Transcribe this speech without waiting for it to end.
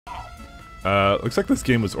Looks like this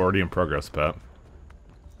game was already in progress, Pat.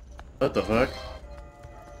 What the fuck?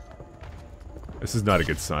 This is not a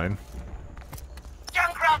good sign.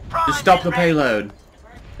 Just stop the payload.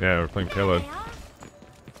 Yeah, we're playing payload.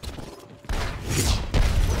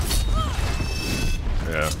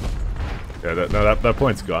 Yeah. Yeah, that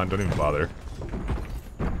point's gone. Don't even bother.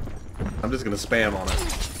 I'm just gonna spam on it.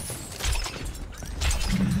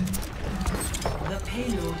 The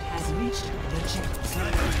payload has reached the checkpoint.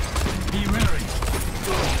 Be wary.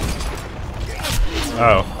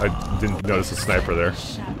 Oh, I didn't notice a sniper there.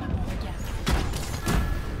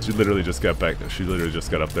 She literally just got back. She literally just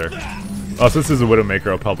got up there. Oh, since this is a Widowmaker,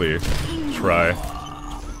 I'll probably try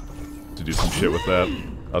to do some shit with that.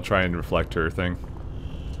 I'll try and reflect her thing.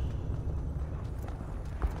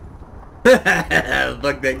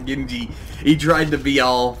 Fuck that Genji. He tried to be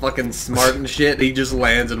all fucking smart and shit. He just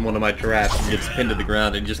lands in one of my traps and gets pinned to the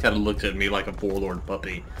ground and just kind of looks at me like a forlorn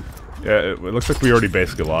puppy. Yeah, it looks like we already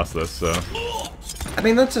basically lost this, so... I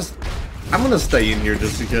mean, that's just... I'm gonna stay in here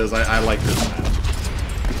just because I like this map.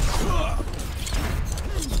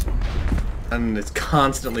 And it's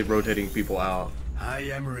constantly rotating people out.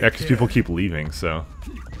 Yeah, because people keep leaving, so...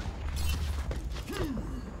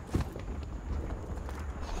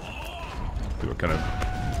 See what kind of...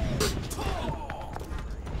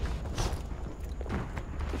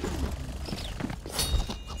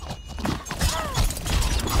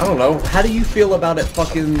 I don't know. How do you feel about it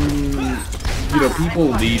fucking... You know, people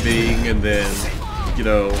leaving and then... You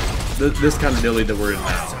know, this kind of dilly that we're in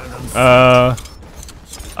now.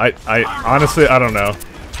 I honestly, I don't know.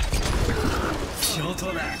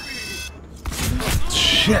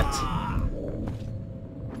 Shit!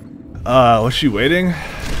 Was she waiting?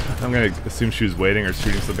 I'm gonna assume she was waiting or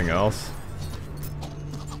shooting something else.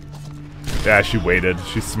 Yeah, she waited.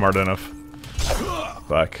 She's smart enough.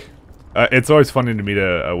 Fuck. It's always funny to meet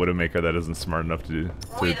a Widowmaker that isn't smart enough to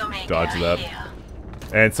dodge that.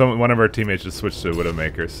 And one of our teammates just switched to a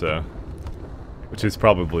Widowmaker, so... Which is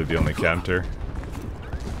probably the only counter.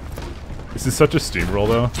 This is such a steamroll,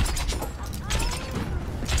 though.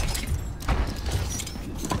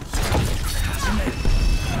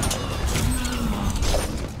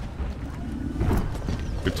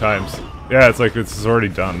 Good times. Yeah, it's like this is already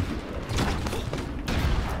done.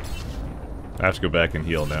 I have to go back and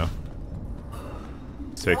heal now.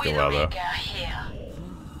 It's taking a while, though.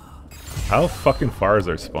 How fucking far is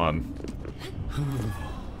our spawn?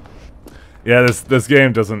 Yeah, this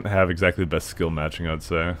game doesn't have exactly the best skill matching, I'd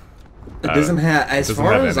say. It doesn't have, as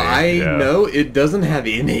far as I know, it doesn't have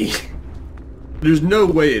any. There's no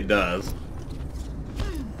way it does.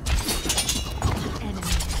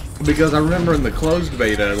 Because I remember in the closed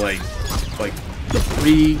beta, like the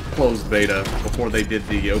pre-closed beta, before they did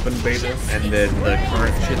the open beta, and then the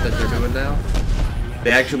current shit that they're doing now, they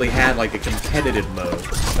actually had like a competitive mode,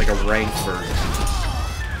 like a ranked version.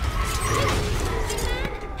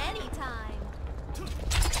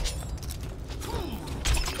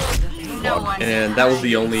 And that was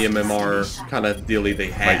the only MMR kind of dealie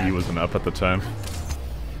they had. My E wasn't up at the time.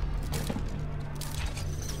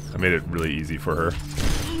 I made it really easy for her.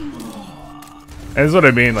 And that's what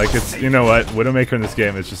I mean, like, it's, you know what, Widowmaker in this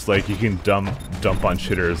game is just like, you can dump on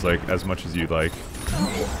shitters, like, as much as you like.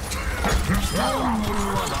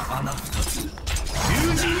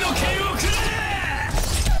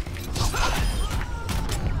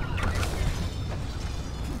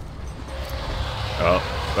 Oh.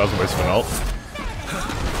 That was a waste of an ult.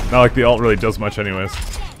 Not like the ult really does much anyways.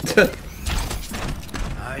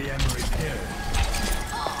 I am repaired.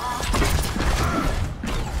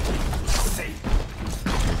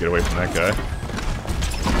 Get away from that guy.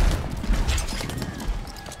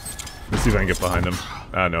 Let's see if I can get behind him.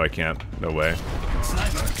 Ah, no I can't. No way.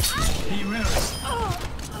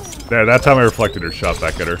 There, that time I reflected her shot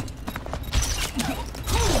back at her.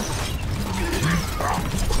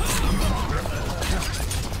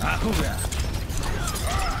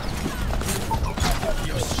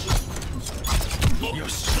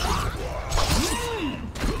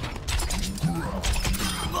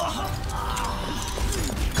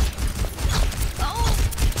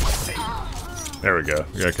 There we go.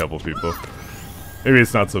 We got a couple people. Maybe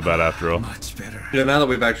it's not so bad after all. Much better. Yeah, now that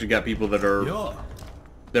we've actually got people that are...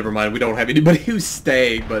 Never mind, we don't have anybody who's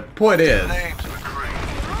staying, but point is...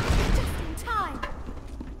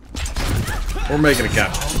 We're making a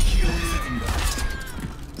count.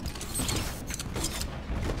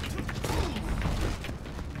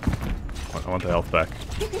 I want the health back.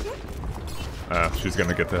 She's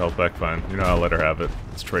gonna get the health back, fine. You know, I'll let her have it.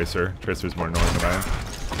 It's Tracer. Tracer's more annoying than I am.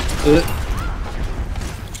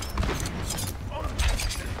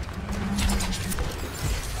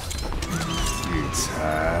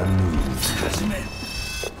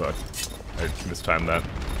 Fuck. I mistimed that.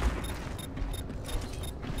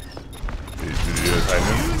 Did you do a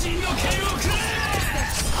timing?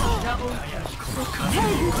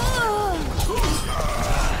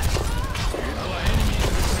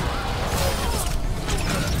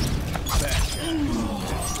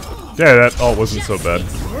 Yeah, that all wasn't so bad.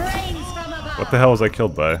 What the hell was I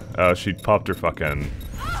killed by? She popped her fucking...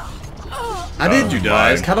 How did you die?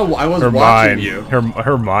 I was her watching mind, you.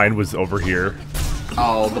 Her mind was over here.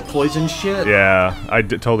 Oh, the poison shit? Yeah, I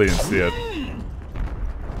totally didn't see it.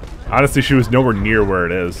 Honestly, she was nowhere near where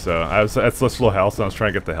it is, so I was at such low health, and I was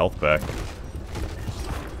trying to get the health back.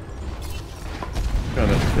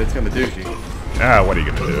 It's kinda douchey. Ah, what are you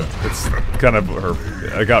gonna do? It's kind of her.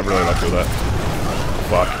 I got really lucky with that.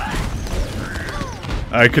 Fuck.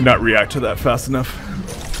 I could not react to that fast enough.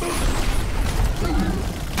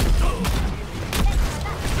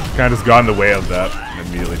 Kind of just got in the way of that and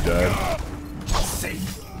immediately died.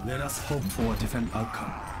 Let us hope for a different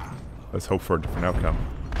outcome. Let's hope for a different outcome.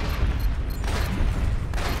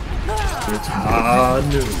 It's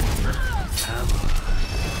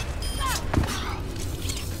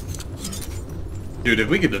Dude, if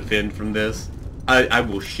we could defend from this, I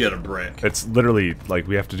will shit a brick. It's literally like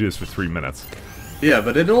we have to do this for 3 minutes. Yeah,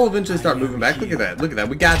 but it'll eventually start moving back. Look at that. Look at that.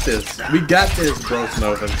 We got this. We got this, bro,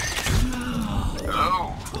 Smoking.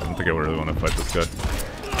 I don't think I really want to fight this guy.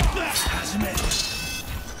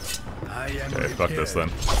 Okay, fuck this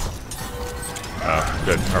then. Oh,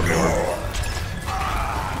 good. Harmony Orb.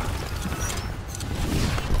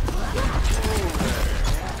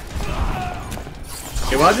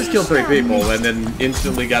 Okay, well, I just killed 3 people and then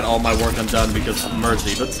instantly got all my work undone because of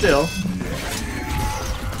Mercy, but still.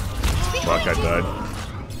 Fuck, I died.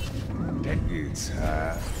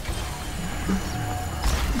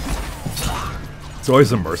 It's always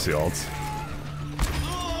the Mercy ults.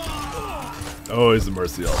 Always the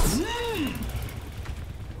Mercy ults.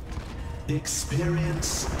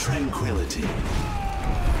 Experience tranquility.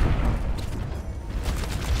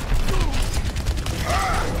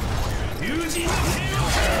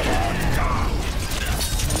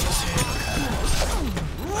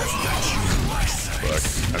 Fuck,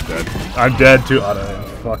 I'm dead. I'm dead to auto aim.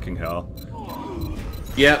 Fucking hell.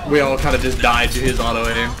 Yeah, we all kind of just died to his auto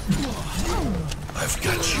aim. I've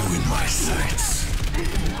got you in my sights.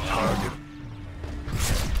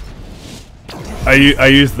 I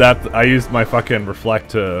used that. I used my fucking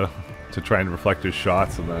reflect to try and reflect his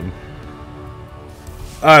shots, and then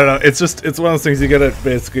I don't know. It's just it's one of those things you gotta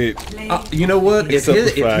basically. You know what? If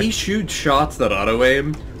Accept the he fact. shoots shots that auto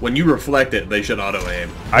aim, when you reflect it, they should auto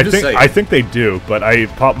aim. I think they do, but I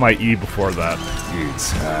popped my E before that.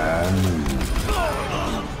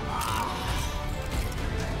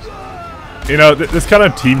 You know, this kind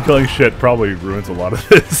of team killing shit probably ruins a lot of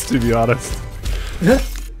this, to be honest.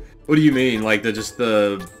 What do you mean? Like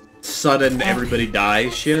the sudden everybody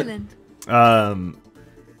dies shit?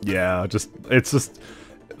 Yeah, it's just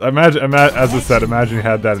imagine as I said, imagine you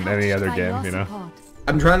had that in any other game, you know.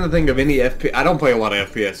 I'm trying to think of any FPS. I don't play a lot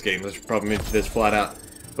of FPS games. That's probably this flat out.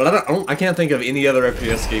 But I can't think of any other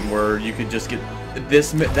FPS game where you could just get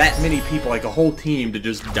that many people, like a whole team, to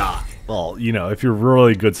just die. Well, you know, if you're a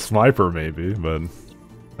really good sniper, maybe, but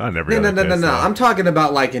not every other case, No. I'm talking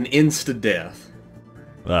about like an insta-death.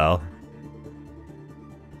 Well,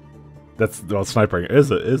 sniping is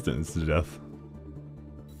the instant death.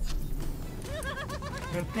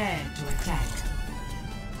 Prepare to attack.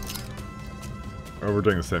 Oh, we're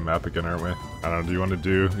doing the same map again, aren't we? I don't know. Do you want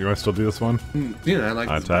to still do this one? You know, I like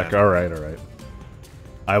this Attack. map. All right.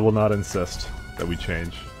 I will not insist that we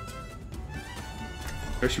change.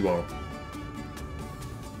 Of course you won't.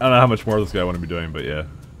 I don't know how much more this guy want to be doing, but yeah,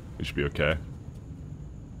 we should be okay.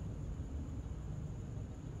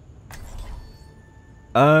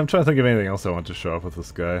 I'm trying to think of anything else I want to show off with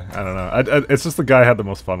this guy. I don't know. It's just the guy I had the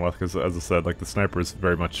most fun with, because as I said, like the sniper is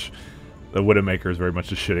very much, the Widowmaker is very much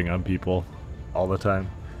just shitting on people all the time.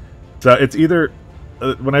 So it's either,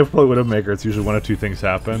 when I play Widowmaker, it's usually one of two things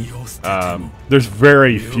happen. There's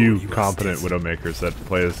very few competent Widowmakers that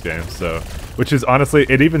play this game, so, which is honestly,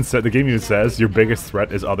 it even said, the game even says your biggest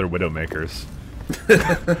threat is other Widowmakers.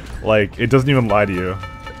 Like, it doesn't even lie to you.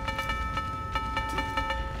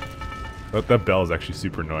 That bell is actually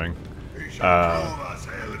super annoying.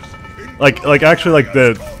 Like actually, like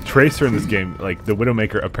the Tracer in this game, like the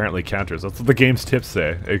Widowmaker apparently counters. That's what the game's tips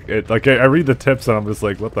say. Like I read the tips and I'm just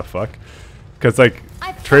like, what the fuck? Because like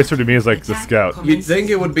Tracer to me is like the scout. You'd think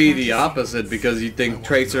it would be the opposite, because you'd think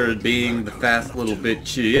Tracer, being the fast little bitch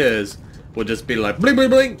she is, would just be like bling bling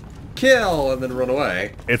bling, kill, and then run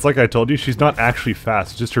away. It's like I told you, she's not actually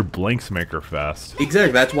fast. Just her blinks make her fast.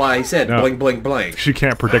 Exactly. That's why I said No. blink, blink, blink. She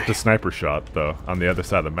can't predict a sniper shot though. On the other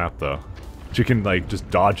side of the map though, she can like just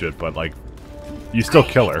dodge it, but like you still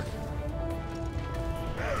kill her.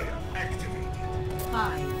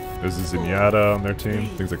 There's a Zenyatta on their team,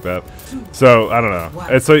 things like that. So I don't know.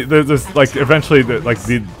 It's like there's like eventually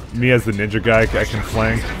me as the ninja guy, I can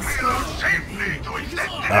flank.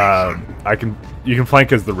 You can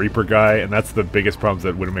flank as the Reaper guy, and that's the biggest problems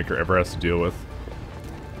that Widowmaker ever has to deal with.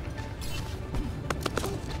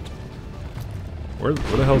 Where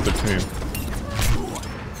the hell is the team?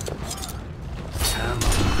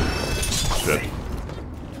 Shit.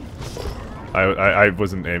 I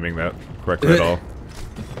wasn't aiming that correctly at all.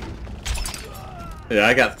 Yeah,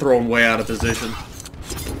 I got thrown way out of position.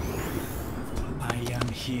 I am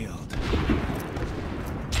healed.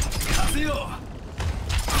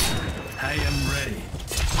 I am ready.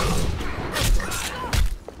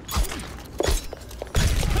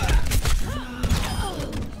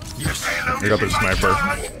 I got their sniper.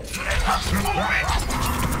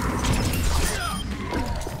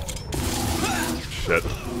 Shit.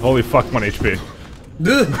 Holy fuck, 1 HP.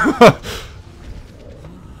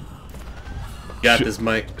 Got this,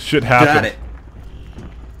 Mike. Shit happened. Got it.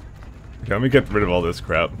 Okay, let me get rid of all this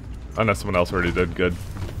crap. Unless someone else already did good.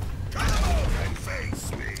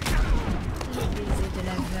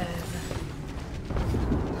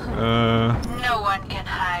 No one can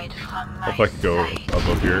hide from my If I could go sight.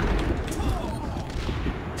 up here.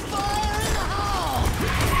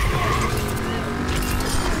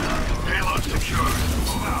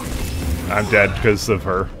 I'm dead because of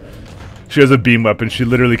her. She has a beam weapon. She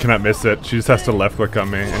literally cannot miss it. She just has to left click on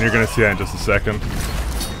me, and you're gonna see that in just a second.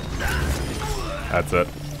 That's it.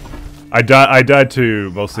 I died to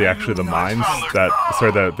mostly actually the mines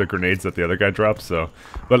the grenades that the other guy dropped. So,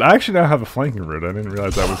 but I actually now have a flanking route. I didn't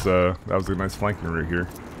realize that was a nice flanking route here.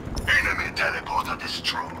 Enemy teleporter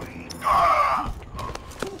destroyed.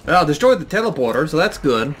 Well, destroyed the teleporter, so that's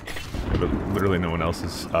good. Yeah, but literally no one else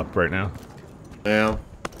is up right now. Yeah.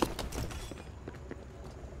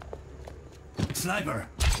 Sniper,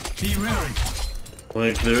 be wary.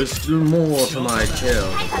 Like, there's still more to my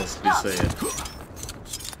tale, must be said.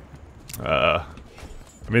 I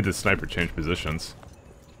made the sniper change positions.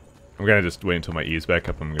 I'm gonna just wait until my E's back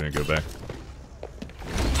up. I'm gonna go back.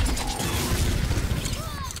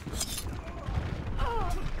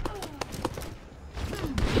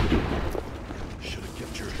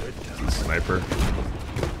 Sniper.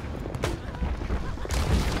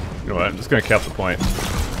 You know what? I'm just gonna cap the point.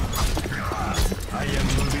 I am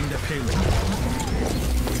moving the payload.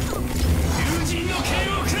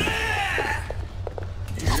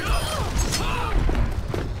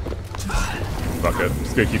 Fuck it.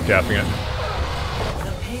 Just gonna keep capping it.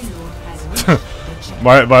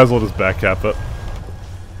 might as well just back cap it.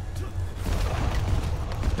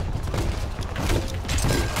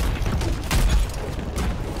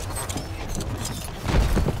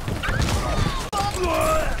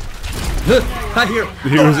 I hear.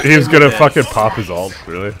 He was gonna fucking pop his ult,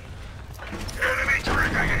 really. Enemy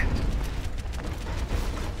turret ahead.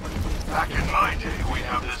 Back in my day, we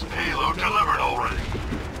have this payload delivered already.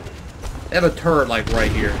 They have a turret like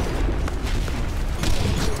right here.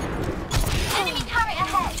 Enemy turret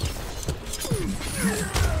ahead.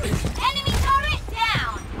 Enemy turret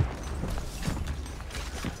down.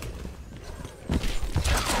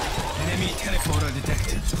 Enemy teleporter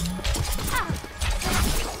detected.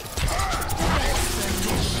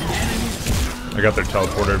 I got their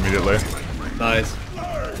teleporter immediately. Nice.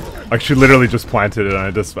 Like she literally just planted it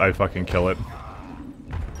and I fucking kill it.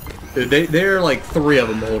 Dude, there are like 3 of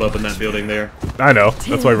them holed up in that building there. I know.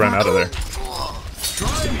 That's why I ran out of there.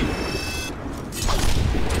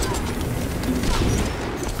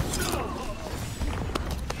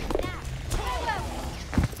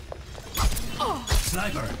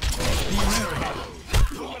 Sniper, be wary.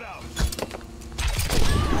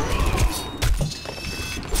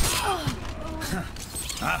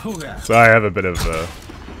 So I have a bit of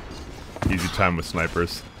easy time with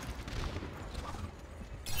snipers.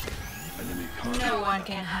 No one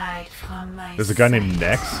can hide from my There's a guy named sight.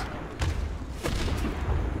 Nex.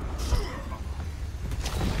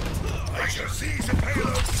 I shall seize the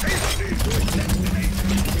payload safely.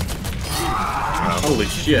 Holy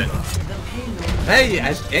shit.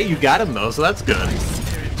 Hey, you got him though, so that's good.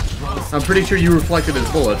 I'm pretty sure you reflected his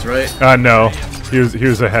bullets, right? No. He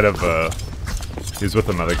was ahead of he was with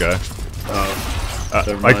another guy. Oh.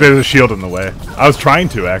 Never Like mind. there's a shield in the way. I was trying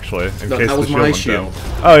to actually, in No, case that the was shield my went shield.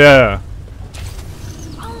 down. Oh yeah.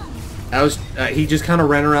 He just kind of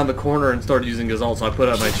ran around the corner and started using his ult, so I put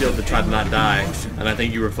up my shield to try to not die, and I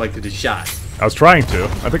think you reflected his shot. I was trying to.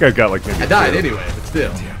 I think I got like maybe. I died anyway, but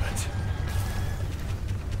still.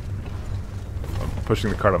 Pushing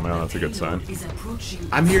the cart on my own, that's a good sign.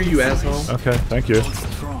 I'm here, you asshole. Okay, thank you.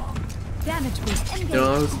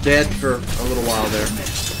 No, I was dead for a little while there.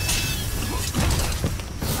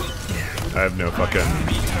 I have no fucking...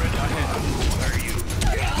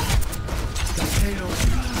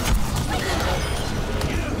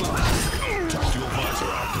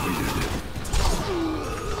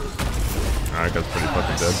 Alright, that's pretty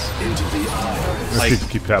fucking dead. Let's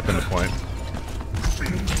keep tapping the point.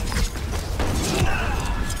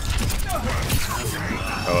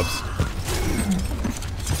 Oh, oops.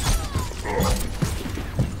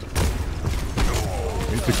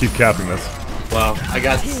 Need to keep capping this. Wow, I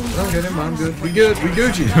got... Oh, good, I'm good. We good, we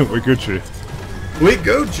Gucci. We Gucci. We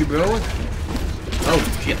Gucci, bro. Oh,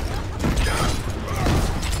 shit.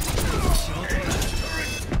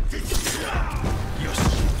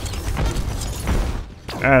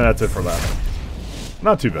 And that's it for that.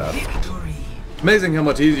 Not too bad. Amazing how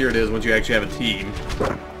much easier it is once you actually have a team.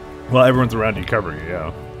 Well, everyone's around you covering you,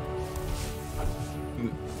 yeah.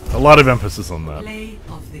 A lot of emphasis on that. Play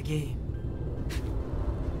of the game.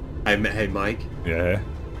 Hey, Mike. Yeah.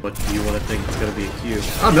 What do you want to think it's going to be a Q?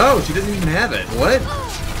 Oh, no, she didn't even have it. What?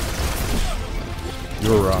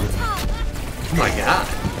 You were wrong. Oh, my God.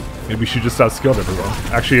 Maybe she just outskilled everyone.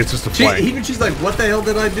 Actually, it's just a flank. Even she's like, what the hell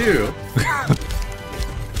did I do?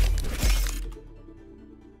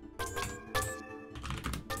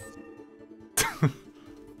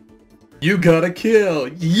 You got a kill.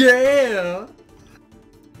 Yeah!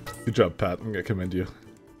 Good job, Pat. I'm gonna commend you.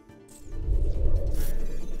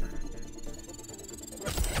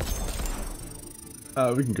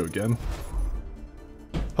 We can go again.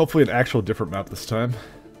 Hopefully an actual different map this time.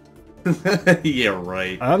 Yeah,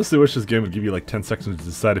 right. I honestly wish this game would give you like 10 seconds to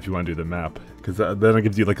decide if you want to do the map. Because then it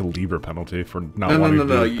gives you like a lever penalty for not wanting to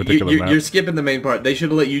do a particular map. You're skipping the main part. They should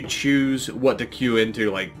have let you choose what to queue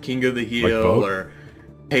into, like King of the Hill like or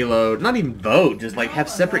Halo. Not even vote, just like have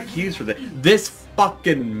separate queues for this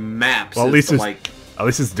fucking map. Well, at least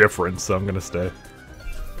it's different, so I'm gonna stay.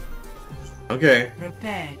 Okay.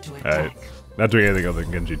 Prepare to attack. Alright. Not doing anything other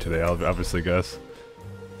than Genji today, obviously, guys.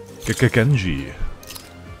 Genji.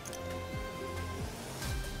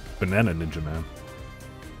 Banana Ninja Man.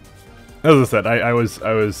 As I said, I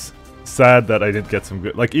was sad that I didn't get some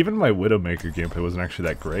good... Like, even my Widowmaker gameplay wasn't actually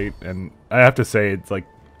that great, and I have to say, it's like...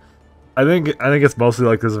 I think it's mostly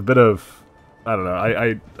like there's a bit of... I don't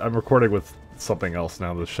know, I'm recording with something else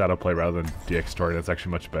now, the Shadow Play rather than DX Story, that's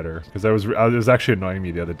actually much better. Because it was actually annoying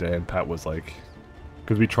me the other day, and Pat was like...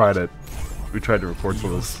 Because we tried to record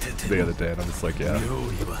some of this the other day, and I'm just like, yeah.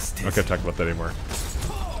 I'm not gonna talk about that anymore.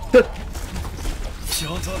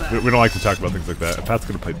 We don't like to talk about things like that. Pat's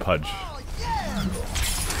gonna play Pudge.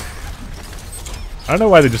 I don't know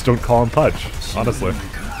why they just don't call him Pudge, honestly.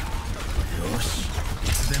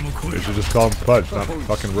 They should just call him Pudge, not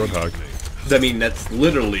fucking Roadhog. I mean, that's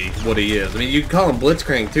literally what he is. I mean, you can call him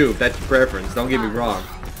Blitzcrank too, if that's your preference. Don't get me wrong.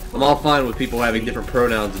 I'm all fine with people having different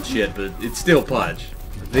pronouns and shit, but it's still Pudge.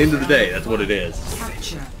 At the end of the day, that's what it is.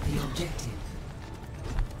 Capture the objective.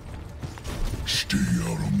 Stay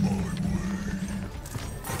out of my way.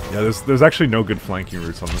 Yeah, there's actually no good flanking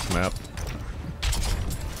routes on this map.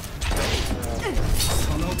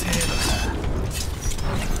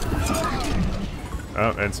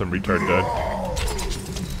 Oh, and some retard died.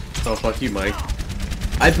 Oh, fuck you, Mike.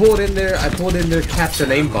 I pulled in there, Captain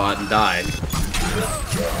Aimbot and died.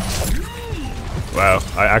 Wow,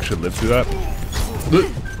 I actually lived through that?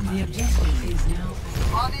 The objective is now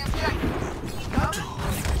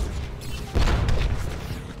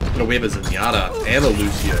No, we have a Zenyatta and a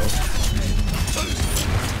Lucio.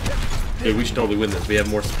 Dude, we should totally win this. We have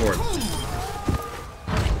more support.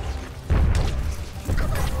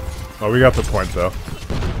 Oh, we got the point, though.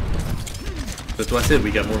 That's what I said,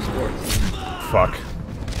 we got more support. Fuck.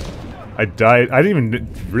 I died. I didn't even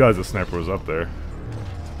realize the sniper was up there.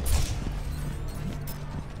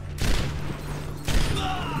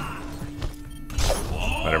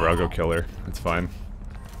 Whatever, I'll go kill her. It's fine.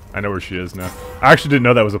 I know where she is now. I actually didn't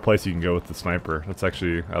know that was a place you can go with the sniper. That's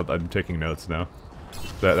actually... I'm taking notes now.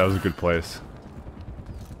 That was a good place.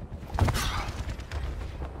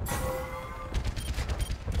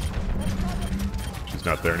 She's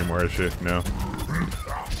not there anymore, is she? No.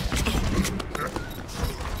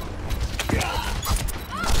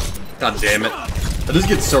 God damn it. I just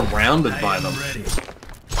get surrounded by them.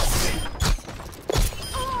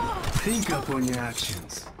 Think up on your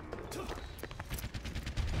actions.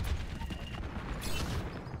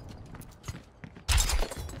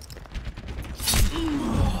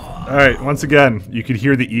 Alright, once again, you could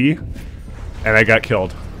hear the E, and I got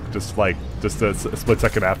killed. Just a split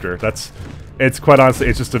second after. It's quite honestly,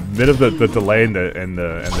 it's just a bit of the delay and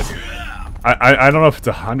the I don't know if it's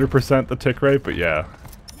 100% the tick rate, but yeah.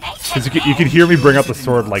 Because you could hear me bring up the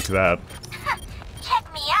sword like that.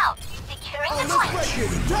 Check me out. Securing the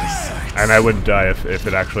point. And I wouldn't die if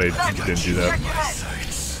it actually didn't do that.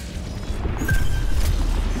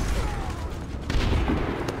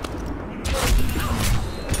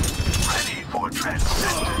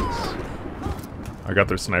 I got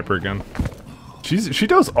their sniper again. She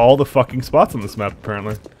does all the fucking spots on this map,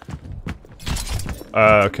 apparently.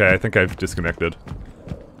 Okay, I think I've disconnected.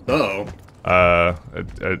 Uh-oh.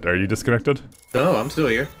 Are you disconnected? No, I'm still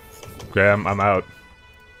here. Okay, I'm out.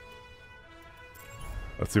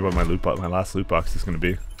 Let's see what my last loot box is gonna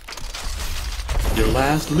be. Your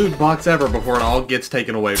last loot box ever before it all gets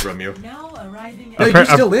taken away from you. Now arriving No, at you're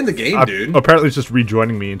still in the game, dude. Apparently it's just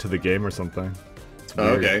rejoining me into the game or something. It's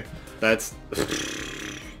Oh, weird. okay. That's...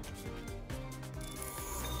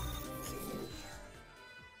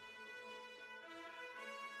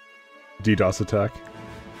 DDoS attack.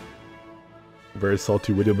 Very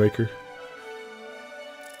salty Widowmaker.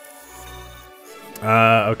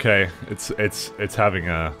 Okay. It's having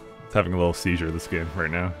a little seizure, this game right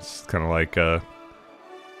now. It's kinda like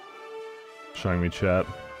showing me chat.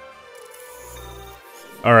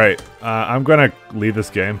 Alright, I'm gonna leave this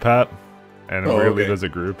game, Pat. And we're gonna leave as a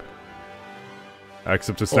group.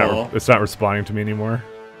 Except it's not responding to me anymore.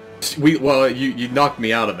 Well, you knocked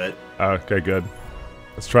me out of it. Okay, good.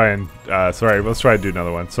 Let's try and let's try and do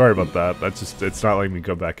another one. Sorry about that. That's just it's not letting me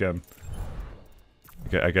go back in.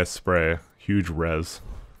 Okay, I guess spray. Huge res.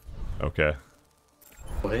 Okay.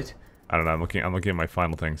 What? I don't know, I'm looking at my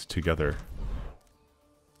final things together.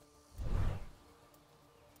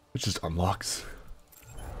 It just unlocks.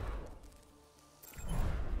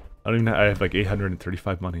 I don't even know, I have like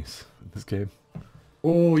 835 monies in this game.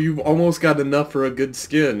 Oh, you've almost got enough for a good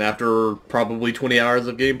skin after probably 20 hours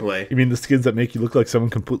of gameplay. You mean the skins that make you look like someone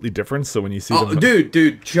completely different, so when you see them...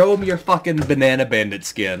 Dude, show them your fucking Banana Bandit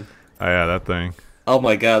skin. Oh yeah, that thing. Oh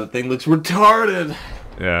my god, that thing looks retarded.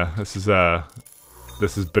 Yeah, this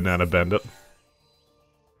is Banana Bandit.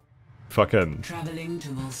 Fucking...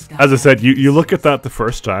 As I said, you look at that the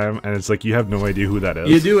first time, and it's like you have no idea who that is.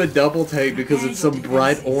 You do a double take because it's some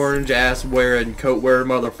bright orange ass wearing, coat wearing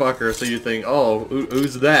motherfucker, so you think, oh,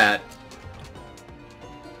 who's that?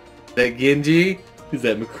 Is that Genji? Is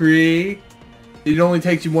that McCree? It only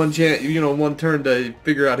takes you one chance, one turn to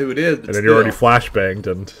figure out who it is. And then you're already flashbanged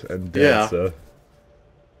and dead, yeah. So.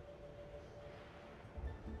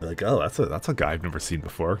 Like, oh, that's a guy I've never seen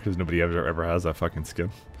before, because nobody ever has that fucking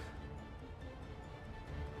skin.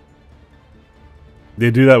 They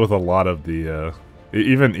do that with a lot of the,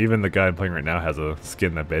 even the guy I'm playing right now has a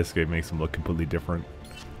skin that basically makes him look completely different.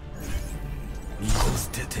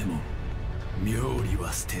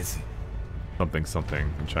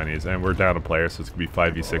 Something in Chinese, and we're down a player, so it's gonna be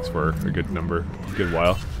 5v6 for a good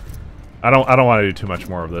while. I don't want to do too much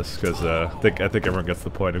more of this because I think everyone gets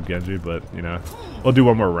the point of Genji, but we'll do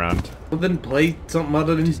one more round. Well, then play something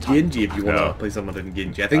other than Genji if you want to play something other than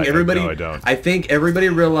Genji. I think I don't. I think everybody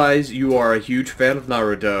realize you are a huge fan of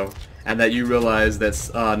Naruto, and that you realize that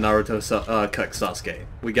Naruto cucked Sasuke.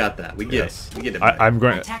 We got that. We get it. We get it. I'm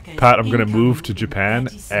going to move to Japan,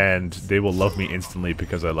 and they will love me instantly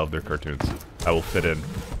because I love their cartoons. I will fit in.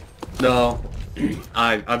 No.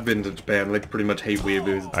 I've been to Japan. They pretty much hate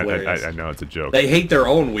weeaboos. It's hilarious. I know it's a joke. They hate their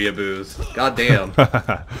own weeaboos. God damn.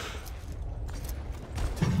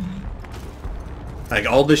 Like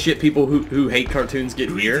all the shit people who hate cartoons get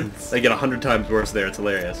here, they get 100 times worse there. It's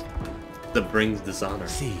hilarious. That brings dishonor.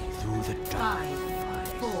 See through the dark.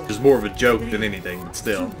 It's more of a joke than anything, but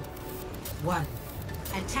still. 1.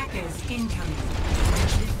 Attackers incoming.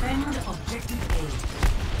 Defend objective A.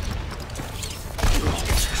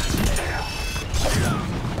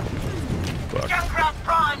 Junkrat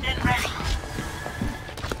primed and ready.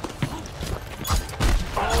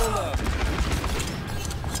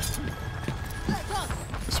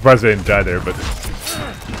 Surprised I didn't die there, but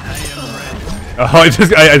I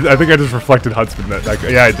think I just reflected Huntsman that guy.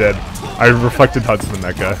 Yeah, I did. I reflected Huntsman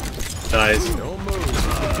that guy. Nice.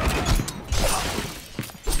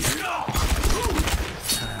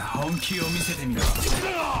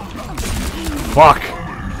 Fuck!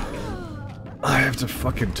 I have to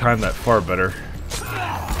fucking time that far better.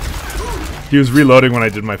 He was reloading when I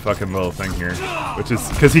did my fucking little thing here, which is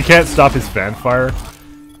because he can't stop his fan fire.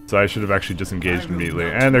 So I should have actually disengaged immediately.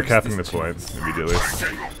 And they're capping the points immediately.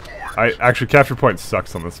 Actually, capture point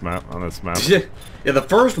sucks on this map. Yeah, the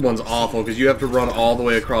first one's awful because you have to run all the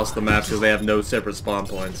way across the map because they have no separate spawn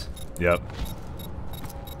points. Yep.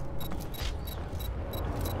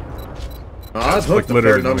 I've hooked a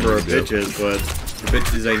fair number of bitches, but the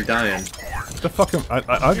bitches ain't dying. What the fuck?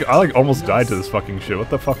 I like almost died to this fucking shit. What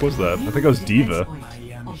the fuck was that? I think it was D.Va.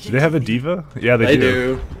 Do they have a D.Va? Yeah, they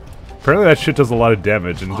do. Apparently that shit does a lot of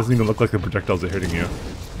damage, and it doesn't even look like the projectiles are hitting you.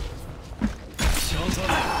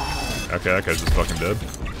 Okay, that guy's just fucking dead.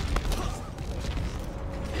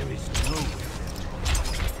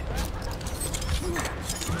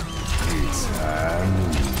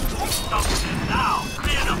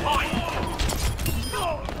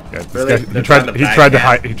 Yeah, this Really? guy,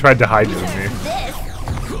 he tried to hide from me.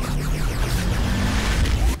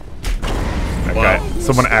 That guy,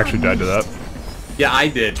 someone actually died to that. Yeah, I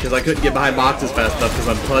did, because I couldn't get behind boxes fast enough because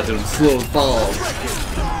I'm punching them slow as balls.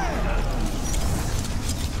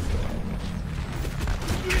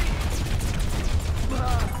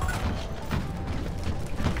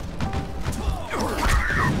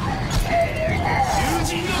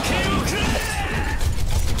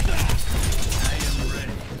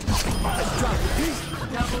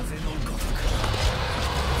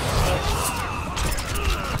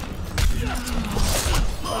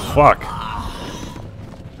 Fuck.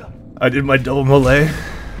 I did my double melee.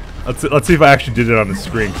 Let's see if I actually did it on the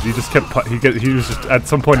screen, because he just kept he was just at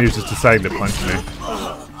some point he was just deciding to punch me.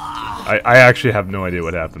 I actually have no idea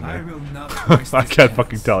what happened there. I can't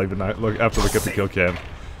fucking tell even after looking at the kill cam.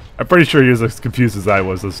 I'm pretty sure he was as confused as I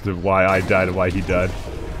was as to why I died and why he died.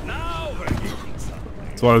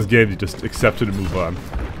 It's one of those games you just accept it and move on.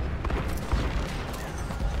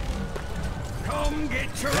 Come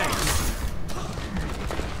get your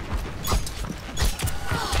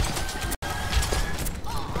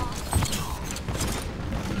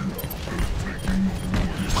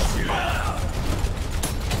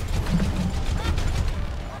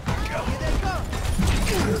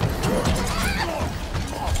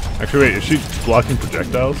Actually, wait, is she blocking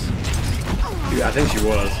projectiles? Yeah, I think she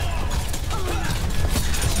was.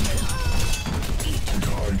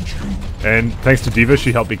 And thanks to D.Va,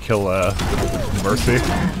 she helped me kill Mercy.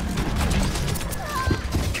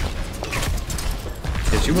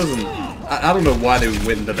 Yeah, she wasn't... I don't know why they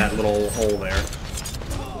went into that little hole there.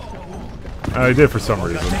 I did for some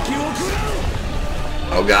reason.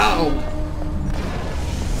 Oh, God!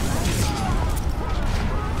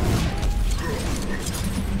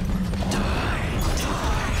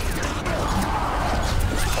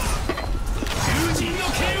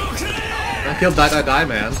 I killed Die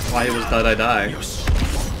Man. Why it was Die.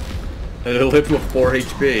 And it lived with 4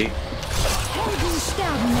 HP.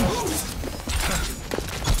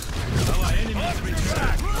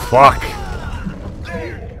 Fuck!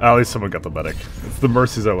 At least someone got the medic. It's the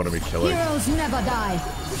Mercies I want to be killing. Heroes never die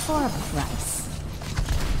for a price.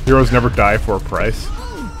 Heroes never die for a price?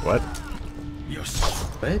 What?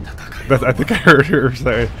 What? I think I heard her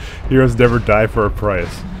say heroes never die for a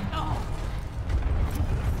price.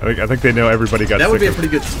 I think they know everybody got sick. That would be a pretty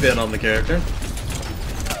good spin on the character.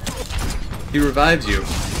 He revives you.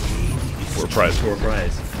 For a price. For a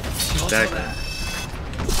prize. Exactly.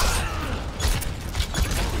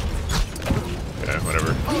 Yeah,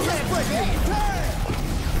 whatever.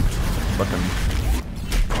 Fucking.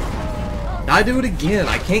 I do it again.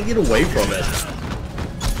 I can't get away from it.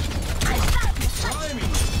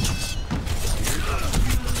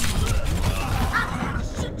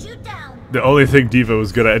 The only thing D.Va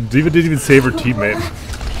was good at. D.Va didn't even save her teammate.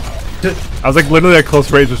 I was like literally at close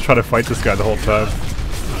range just trying to fight this guy the whole time.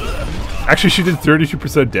 Actually, she did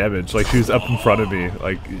 32% damage. Like she was up in front of me,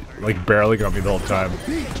 like barreling on me the whole time.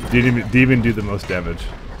 Didn't even do the most damage.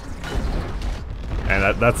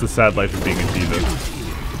 And that's the sad life of being a D.Va.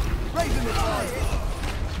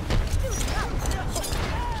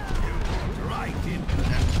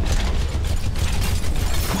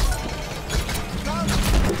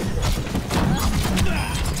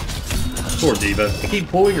 Poor D.Va. I keep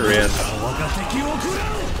pulling her in.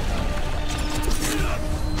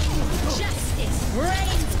 Justice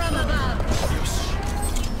reigns from above.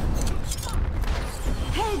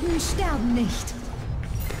 Helden sterben nicht.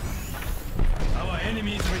 Our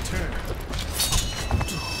enemies return.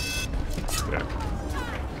 Yeah.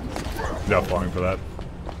 Not falling for that.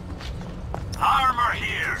 Armor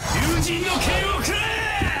here.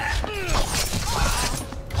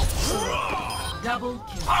 Double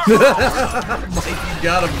kill. Mike, you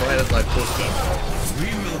got him right as I pushed him. We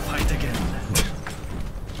will fight again.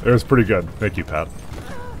 It was pretty good. Thank you, Pat.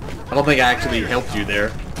 I don't think I actually helped you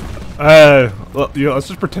there. Well, let's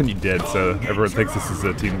just pretend you did, so everyone thinks this is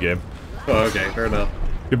a team game. Oh, okay, fair enough.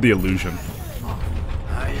 Give the illusion.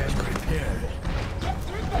 I am prepared.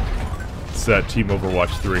 It's Team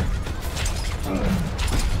Overwatch 3.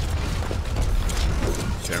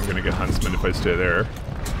 Okay, I'm gonna get Huntsman if I stay there.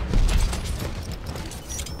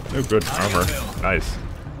 Oh, good armor. Nice.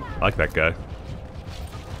 I like that guy.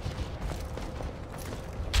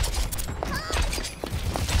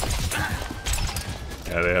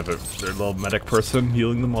 Yeah, they have their little medic person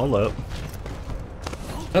healing them all up.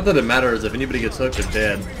 Not that it matters. If anybody gets hooked, they're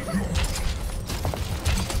dead.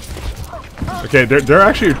 Okay, they're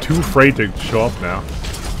actually too afraid to show up now.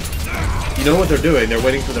 You know what they're doing? They're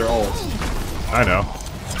waiting for their ult. I know.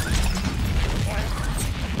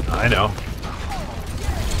 I know.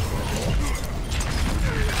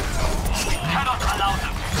 Cannot allow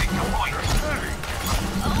them to take the point.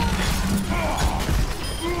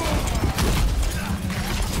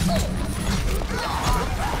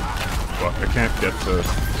 Fuck, I can't get the...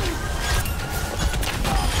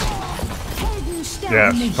 Helden sterben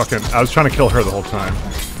Yeah, nicht. fucking... I was trying to kill her the whole time.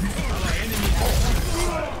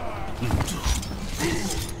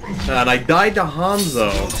 And I died to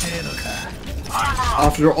Hanzo.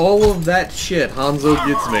 After all of that shit, Hanzo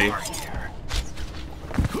gets me.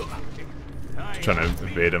 Just trying to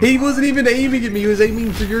evade him. He wasn't even aiming at me, he was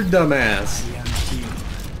aiming for your dumbass.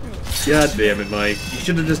 God damn it, Mike. You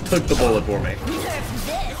should have just took the bullet for me.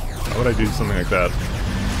 How would I do something like that?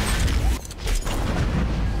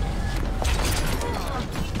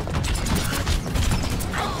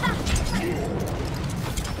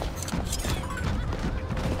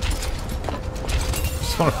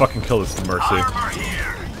 Just want to fucking kill this Mercy.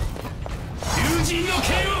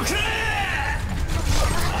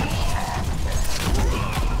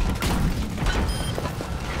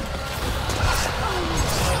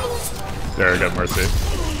 There, I got Mercy.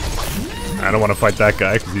 I don't want to fight that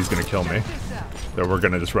guy because he's going to kill me. So we're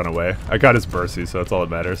going to just run away. I got his Mercy, so that's all that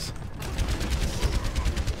matters.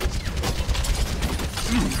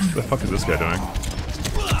 What the fuck is this guy doing?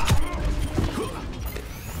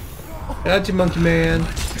 Got you, monkey man.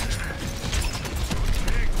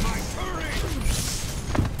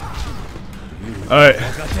 Alright.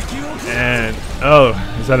 And, oh,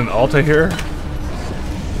 is that an Alta here?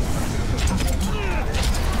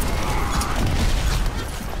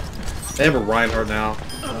 They have a Reinhardt now.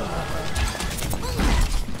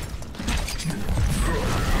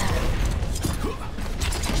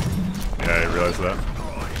 Yeah, I realized that.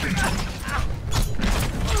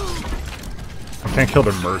 I can't kill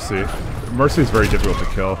the Mercy. Mercy is very difficult to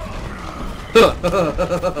kill.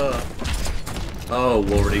 Oh,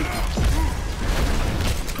 lordy.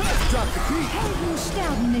 Helden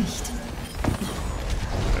sterben nicht.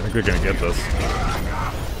 I think they're gonna get this.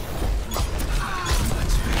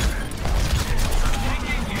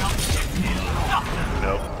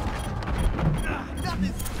 Nope.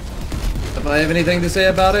 If I have anything to say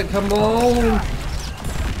about it, come on.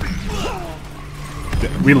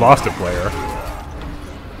 We lost a player.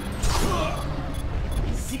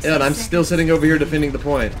 Yeah, and I'm still sitting over here defending the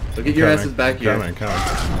point. So get your asses back here. Coming.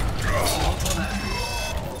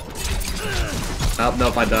 Oh,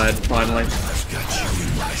 nope, I died, finally.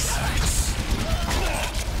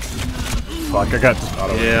 Fuck, I got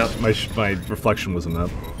auto. Yeah. My reflection wasn't up.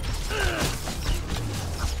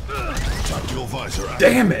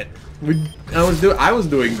 Damn it! I was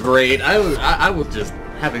doing great. I was just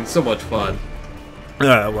having so much fun.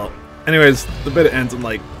 Well, anyways, the beta ends in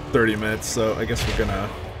like 30 minutes, so I guess we're gonna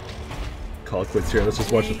call it quits here. Let's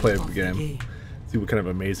just watch the play of the game. See what kind of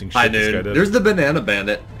amazing shit Hi, this guy dude. did. There's the banana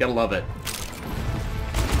bandit. Gotta love it.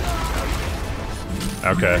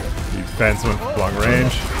 Okay, he fence him long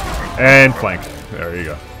range. And flank. There you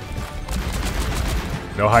go.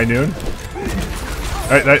 No high noon?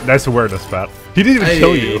 Alright, nice awareness, Pat. He didn't even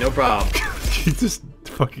kill you. No problem. He just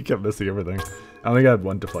fucking kept missing everything. I only got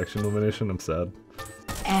one deflection elimination. I'm sad.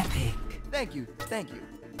 Epic. Thank you, thank you.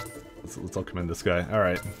 Let's all commend this guy.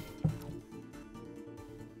 Alright.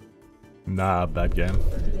 Nah, bad game.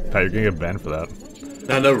 Pat, you're gonna get banned for that.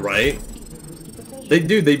 I know, right? They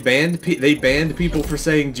banned people for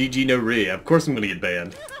saying GG no re. Of course I'm gonna get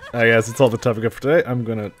banned. Alright guys, that's all the topic for today. I'm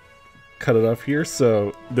gonna cut it off here.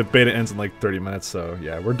 So the beta ends in like 30 minutes, so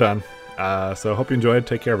yeah, we're done. So hope you enjoyed.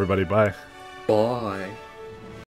 Take care everybody. Bye. Bye.